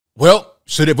Well,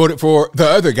 should have voted for the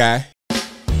other guy.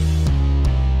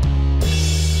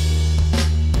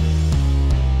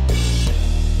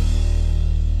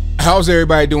 How's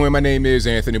everybody doing? My name is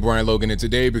Anthony Brian Logan, and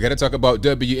today we got to talk about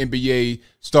WNBA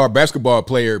star basketball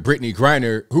player Brittney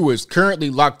Griner, who is currently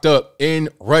locked up in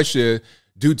Russia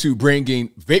due to bringing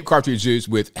vape cartridges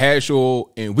with hash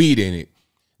oil and weed in it.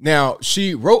 Now,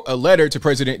 she wrote a letter to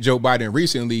President Joe Biden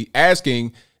recently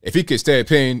asking if he could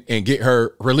step in and get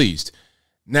her released.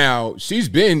 Now, she's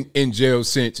been in jail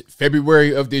since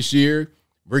February of this year.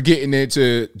 We're getting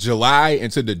into July,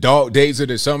 into the dog days of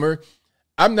the summer.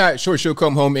 I'm not sure she'll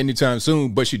come home anytime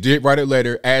soon, but she did write a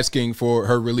letter asking for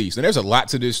her release. And there's a lot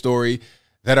to this story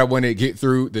that I want to get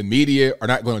through. The media are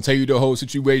not going to tell you the whole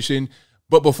situation.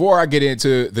 But before I get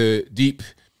into the deep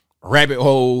rabbit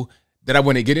hole that I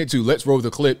want to get into, let's roll the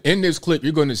clip. In this clip,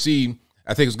 you're going to see,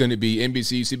 I think it's going to be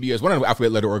NBC, CBS, one of the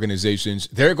alphabet letter organizations.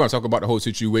 They're going to talk about the whole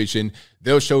situation.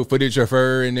 They'll show footage of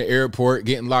her in the airport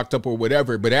getting locked up or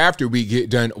whatever. But after we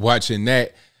get done watching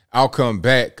that, I'll come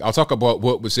back. I'll talk about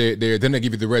what was said there. Then I'll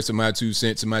give you the rest of my 2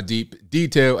 cents and my deep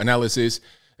detail analysis.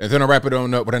 And then I'll wrap it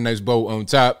on up with a nice bow on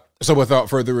top. So without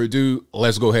further ado,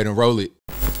 let's go ahead and roll it.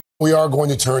 We are going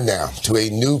to turn now to a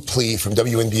new plea from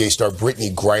WNBA star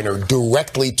Brittney Griner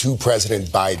directly to President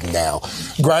Biden now.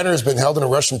 Griner has been held in a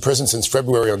Russian prison since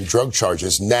February on drug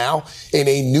charges. Now, in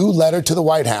a new letter to the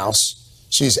White House,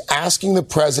 she's asking the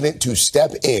president to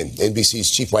step in.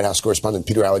 NBC's chief White House correspondent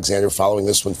Peter Alexander following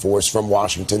this one for us from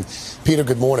Washington. Peter,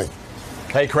 good morning.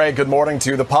 Hey, Craig, good morning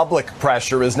to you. The public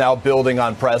pressure is now building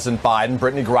on President Biden.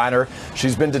 Brittney Griner,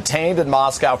 she's been detained in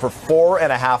Moscow for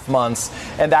 4.5 months.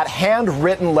 And that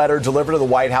handwritten letter delivered to the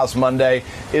White House Monday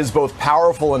is both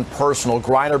powerful and personal.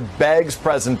 Griner begs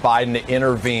President Biden to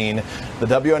intervene. The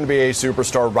WNBA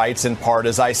superstar writes in part,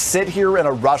 "As I sit here in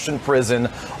a Russian prison,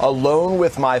 alone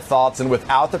with my thoughts and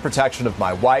without the protection of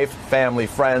my wife, family,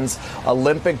 friends,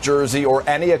 Olympic jersey, or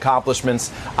any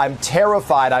accomplishments, I'm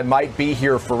terrified I might be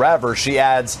here forever." She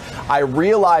adds, "I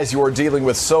realize you are dealing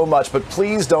with so much, but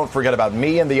please don't forget about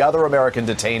me and the other American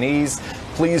detainees.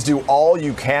 Please do all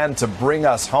you can to bring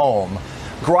us home."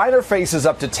 Griner faces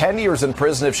up to 10 years in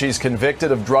prison if she's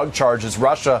convicted of drug charges.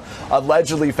 Russia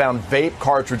allegedly found vape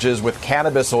cartridges with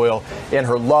cannabis oil in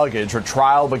her luggage. Her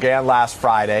trial began last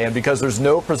Friday, and because there's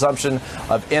no presumption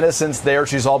of innocence there,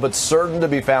 she's all but certain to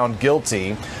be found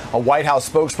guilty. A White House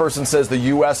spokesperson says the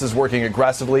U.S. is working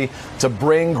aggressively to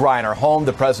bring Griner home.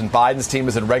 The President Biden's team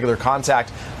is in regular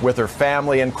contact with her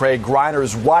family, and Craig,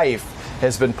 Griner's wife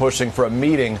has been pushing for a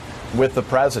meeting with the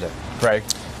president. Craig?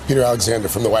 Peter Alexander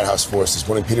from the White House for us this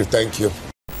morning. Peter, thank you.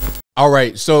 All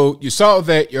right, so you saw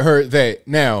that, you heard that.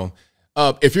 Now,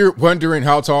 if you're wondering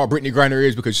how tall Brittney Griner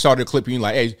is because you saw the clip and you're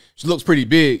like, hey, she looks pretty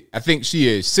big. I think she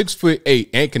is 6'8"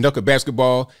 and can dunk a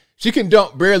basketball. She can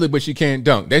dunk barely, but she can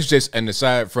dunk. That's just an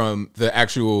aside from the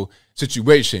actual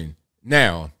situation.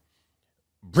 Now,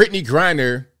 Brittney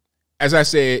Griner, as I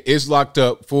said, is locked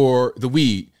up for the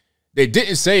weed. They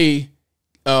didn't say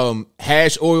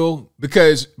hash oil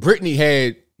because Brittney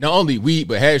had not only weed,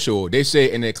 but hash oil. They said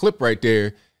in that clip right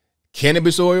there,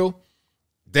 cannabis oil.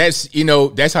 That's, you know,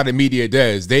 that's how the media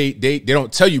does. They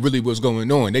don't tell you really what's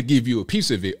going on. They give you a piece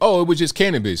of it. Oh, it was just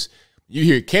cannabis. You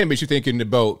hear cannabis, you're thinking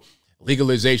about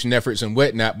legalization efforts and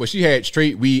whatnot. But she had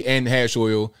straight weed and hash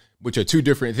oil, which are two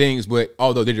different things, but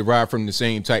although they derive from the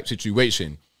same type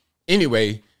situation.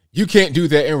 Anyway, you can't do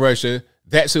that in Russia.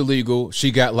 That's illegal.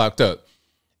 She got locked up.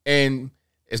 And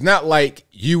it's not like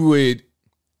you would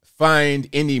find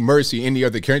any mercy in any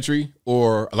other country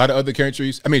or a lot of other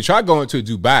countries. I mean, try going to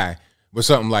Dubai with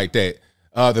something like that.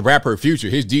 The rapper Future,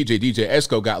 his DJ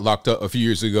Esco, got locked up a few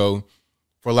years ago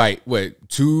for like, what,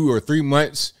 2 or 3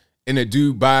 months in a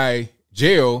Dubai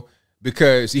jail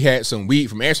because he had some weed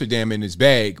from Amsterdam in his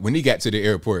bag when he got to the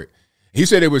airport. He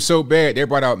said it was so bad, they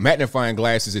brought out magnifying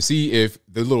glasses to see if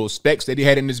the little specks that he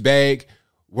had in his bag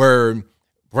were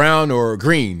brown or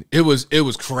green. It was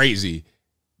crazy.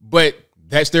 But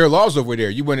that's their laws over there.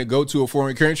 You want to go to a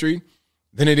foreign country,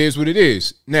 then it is what it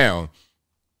is. Now,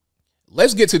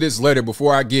 let's get to this letter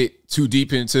before I get too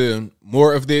deep into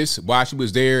more of this, why she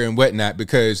was there and whatnot,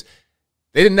 because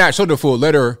they did not show the full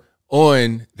letter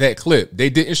on that clip. They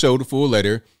didn't show the full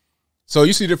letter. So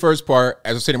you see the first part,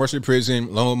 as I said, in Russian prison,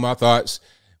 alone with my thoughts,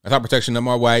 without protection of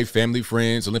my wife, family,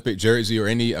 friends, Olympic jersey, or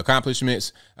any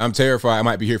accomplishments, I'm terrified I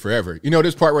might be here forever. You know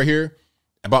this part right here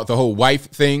about the whole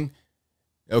wife thing?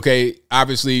 Okay,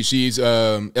 obviously she's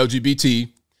LGBT.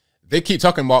 They keep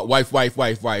talking about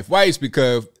wives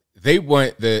because they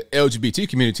want the LGBT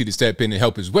community to step in and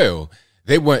help as well.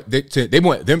 They want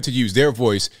them to use their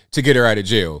voice to get her out of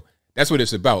jail. That's what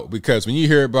it's about. Because when you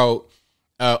hear about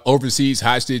overseas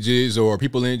hostages or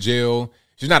people in jail.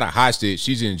 She's not a hostage.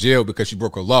 She's in jail because she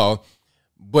broke a law.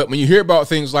 But when you hear about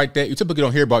things like that, you typically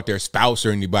don't hear about their spouse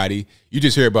or anybody. You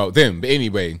just hear about them. But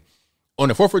anyway, on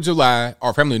the 4th of July,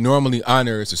 our family normally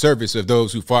honors the service of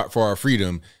those who fought for our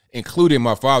freedom, including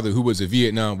my father, who was a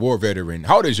Vietnam War veteran.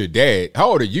 How old is your dad?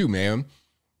 How old are you, ma'am?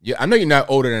 Yeah, I know you're not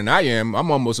older than I am. I'm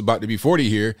almost about to be 40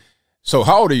 here. So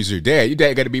how old is your dad? Your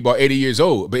dad got to be about 80 years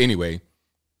old. But anyway,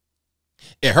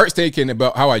 it hurts thinking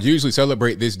about how I usually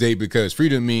celebrate this day because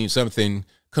freedom means something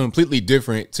completely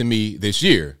different to me this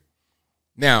year.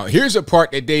 Now, here's a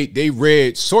part that they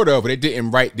read sort of, but they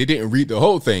didn't read the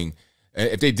whole thing.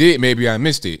 If they did, maybe I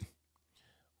missed it.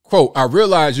 Quote, I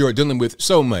realize you are dealing with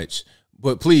so much,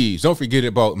 but please don't forget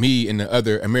about me and the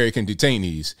other American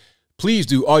detainees. Please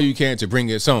do all you can to bring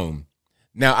us home.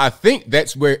 Now, I think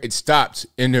that's where it stopped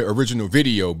in the original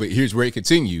video, but here's where it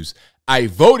continues. I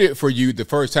voted for you the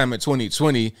first time in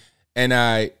 2020, and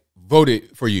I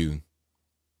voted for you.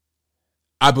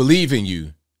 I believe in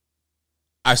you.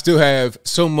 I still have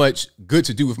so much good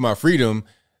to do with my freedom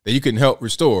that you can help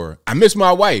restore. I miss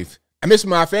my wife. I miss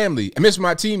my family. I miss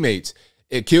my teammates.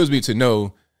 It kills me to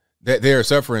know that they are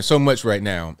suffering so much right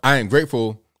now. I am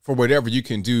grateful for whatever you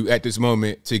can do at this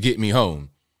moment to get me home.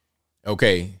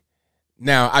 Okay.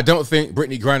 Now, I don't think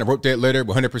Brittany Griner wrote that letter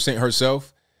 100%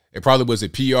 herself. It probably was a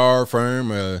PR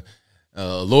firm, a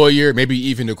lawyer, maybe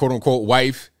even the quote unquote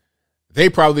wife. They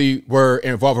probably were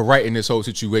involved in writing this whole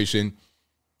situation.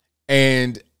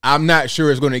 And I'm not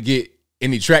sure it's going to get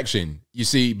any traction, you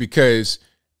see, because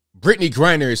Brittany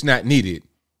Griner is not needed.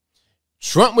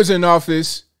 Trump was in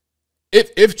office.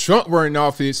 If Trump were in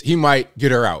office, he might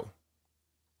get her out.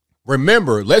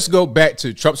 Remember, let's go back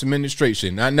to Trump's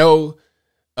administration. I know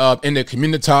in the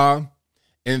community,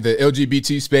 in the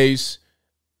LGBT space,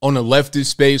 on the leftist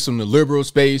space, on the liberal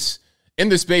space, in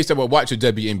the space that will watch the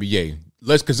WNBA.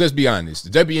 Because let's be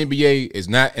honest, the WNBA is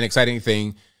not an exciting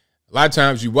thing. A lot of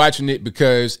times you're watching it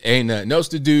because ain't nothing else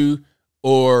to do,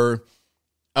 or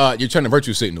you're trying to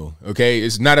virtue signal. Okay,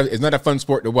 it's not a fun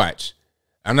sport to watch.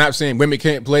 I'm not saying women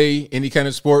can't play any kind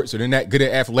of sports or they're not good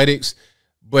at athletics,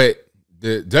 but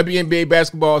the WNBA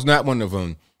basketball is not one of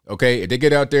them. Okay, if they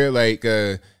get out there like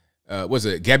what's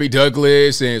it, Gabby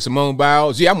Douglas and Simone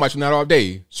Biles, yeah, I'm watching that all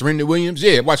day. Serena Williams,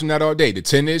 yeah, I'm watching that all day. The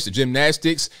tennis, the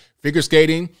gymnastics, figure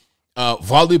skating,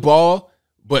 volleyball,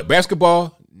 but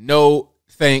basketball, no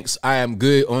thanks. I am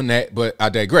good on that, but I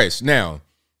digress. Now,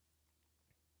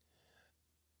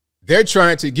 they're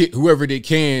trying to get whoever they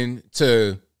can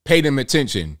to pay them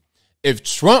attention. If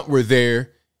Trump were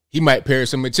there, he might pay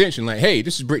some attention. Like, hey,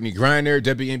 this is Brittany Griner,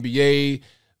 WNBA,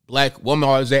 black woman,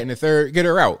 all that and the third. Get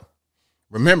her out.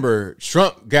 Remember,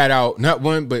 Trump got out not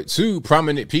one, but two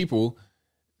prominent people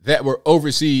that were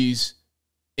overseas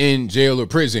in jail or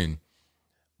prison.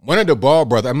 One of the Ball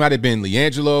brothers, I might have been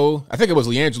LiAngelo. I think it was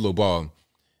LiAngelo Ball.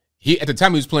 At the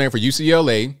time he was playing for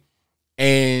UCLA,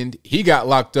 and he got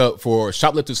locked up for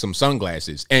shoplifting some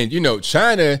sunglasses. And, you know,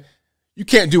 China, you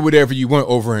can't do whatever you want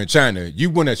over in China. You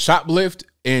want to shoplift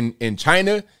in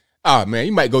China? Ah, man,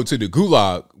 you might go to the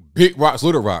gulag, big rocks,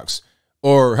 little rocks.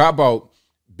 Or how about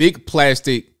big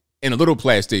plastic and a little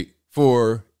plastic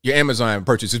for your Amazon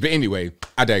purchases? But anyway,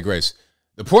 I digress.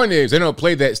 The point is, they don't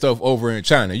play that stuff over in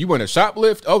China. You want to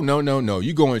shoplift? Oh, no, no, no.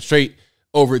 You going straight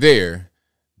over there.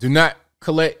 Do not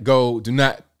collect gold. Do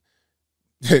not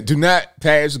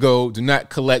pass gold. Do not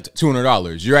collect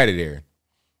 $200. You're out of there.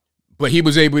 But he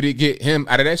was able to get him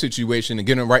out of that situation and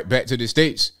get him right back to the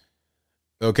States.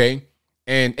 Okay.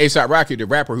 And A$AP Rocky, the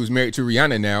rapper who's married to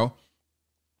Rihanna now,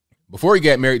 before he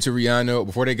got married to Rihanna,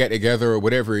 before they got together or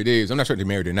whatever it is, I'm not sure if they're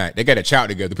married or not. They got a child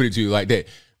together, put it to you like that.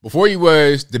 Before he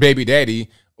was the baby daddy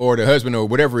or the husband or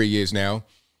whatever he is now,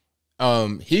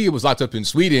 he was locked up in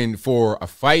Sweden for a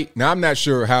fight. Now, I'm not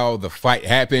sure how the fight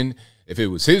happened, if it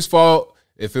was his fault,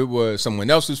 if it was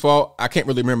someone else's fault. I can't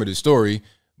really remember the story,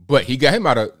 but he got him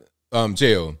out of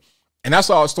jail. And I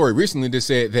saw a story recently that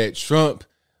said that Trump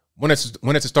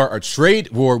wanted to start a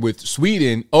trade war with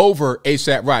Sweden over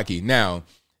A$AP Rocky. Now,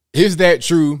 is that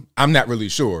true? I'm not really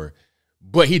sure,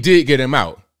 but he did get him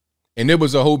out. And it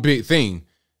was a whole big thing.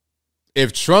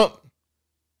 If Trump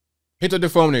hit up the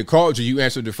phone and called you, you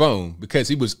answered the phone because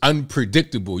he was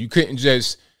unpredictable. You couldn't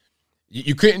just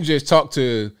talk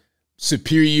to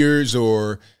superiors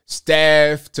or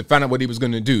staff to find out what he was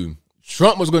going to do.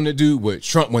 Trump was going to do what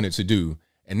Trump wanted to do,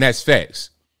 and that's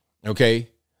facts. Okay.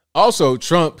 Also,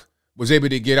 Trump was able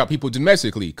to get out people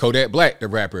domestically. Kodak Black, the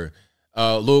rapper,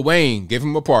 Lil Wayne gave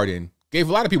him a pardon. Gave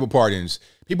a lot of people pardons.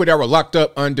 People that were locked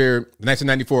up under the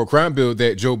 1994 crime bill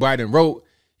that Joe Biden wrote,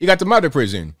 he got them out of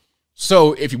prison.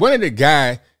 So if you wanted a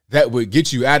guy that would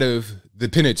get you out of the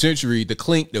penitentiary, the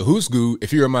clink, the who's goo,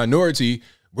 if you're a minority,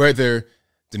 whether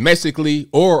domestically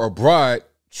or abroad,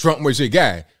 Trump was your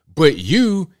guy. But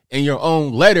you, in your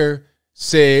own letter,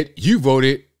 said you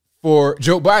voted for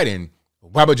Joe Biden.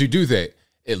 Why would you do that?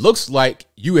 It looks like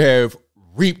you have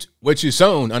reaped what you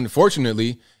sown,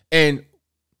 unfortunately. And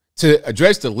to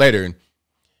address the letter,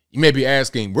 you may be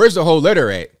asking, where's the whole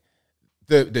letter at?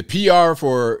 The PR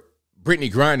for Brittany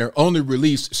Griner only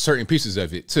released certain pieces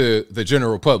of it to the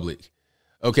general public,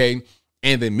 okay?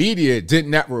 And the media did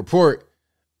not report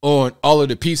on all of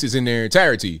the pieces in their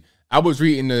entirety. I was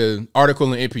reading the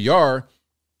article in NPR,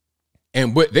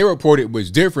 and what they reported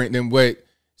was different than what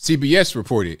CBS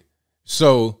reported.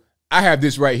 So I have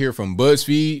this right here from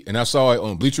BuzzFeed, and I saw it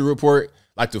on Bleacher Report,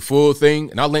 like the full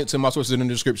thing, and I'll link to my sources in the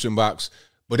description box,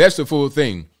 but that's the full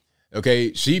thing,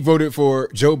 okay? She voted for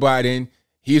Joe Biden.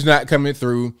 He's not coming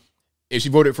through. If she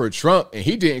voted for Trump and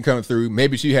he didn't come through,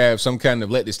 maybe she have some kind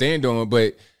of leg to stand on,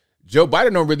 but Joe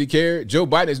Biden don't really care. Joe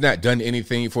Biden has not done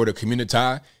anything for the community.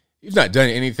 He's not done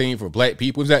anything for black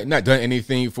people. He's not done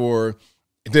anything for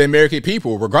the American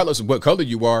people, regardless of what color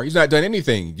you are. He's not done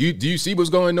anything. Do you see what's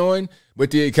going on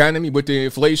with the economy, with the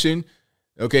inflation,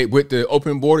 okay, with the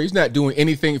open border? He's not doing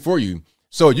anything for you.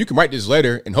 So you can write this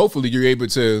letter, and hopefully you're able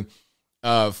to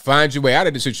find your way out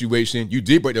of the situation. You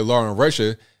did break the law in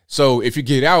Russia. So if you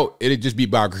get out, it'll just be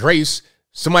by grace.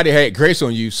 Somebody had grace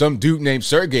on you. Some dude named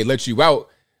Sergey let you out.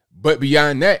 But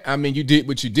beyond that, I mean, you did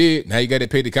what you did. Now you got to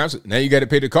pay the cost. Now you got to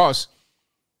pay the cost.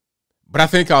 But I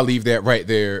think I'll leave that right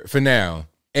there for now.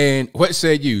 And what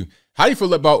say you? How do you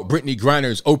feel about Brittany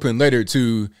Griner's open letter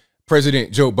to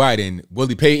President Joe Biden? Will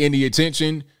he pay any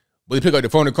attention? Will he pick up the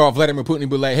phone and call Vladimir Putin and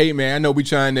be like, hey, man, I know we're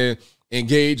trying to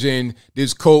engage in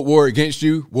this Cold War against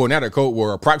you? Well, not a Cold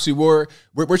War, a proxy war.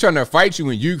 We're trying to fight you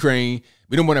in Ukraine.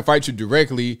 We don't want to fight you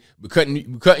directly. We're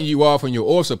cutting you off on your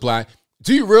oil supply.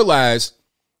 Do you realize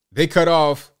they cut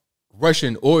off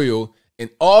Russian oil, and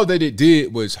all that it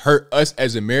did was hurt us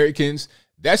as Americans?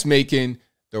 That's making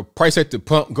the price at the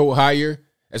pump go higher.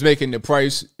 That's making the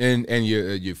price in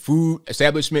your food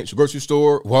establishments, your grocery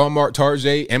store, Walmart,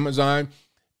 Target, Amazon.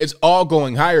 It's all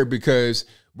going higher because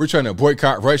we're trying to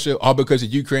boycott Russia, all because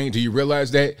of Ukraine. Do you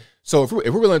realize that? So if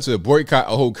we're willing to boycott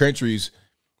a whole country's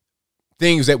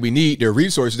things that we need, their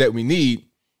resources that we need,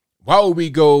 why would we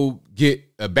go get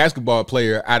a basketball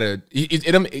player out of it?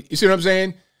 You see what I'm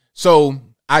saying? So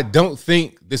I don't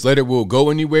think this letter will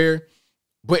go anywhere,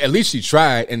 but at least she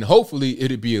tried, and hopefully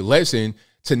it'll be a lesson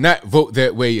to not vote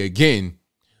that way again.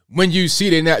 When you see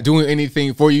they're not doing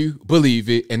anything for you, believe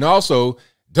it. And also,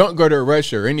 don't go to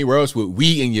Russia or anywhere else with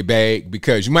weed in your bag,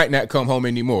 because you might not come home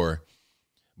anymore.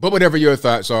 But whatever your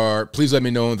thoughts are, please let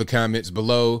me know in the comments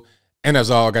below. And that's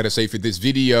all I got to say for this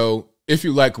video. If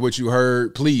you like what you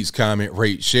heard, please comment,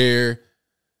 rate, share,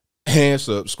 and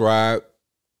subscribe.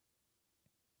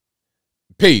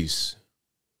 Peace.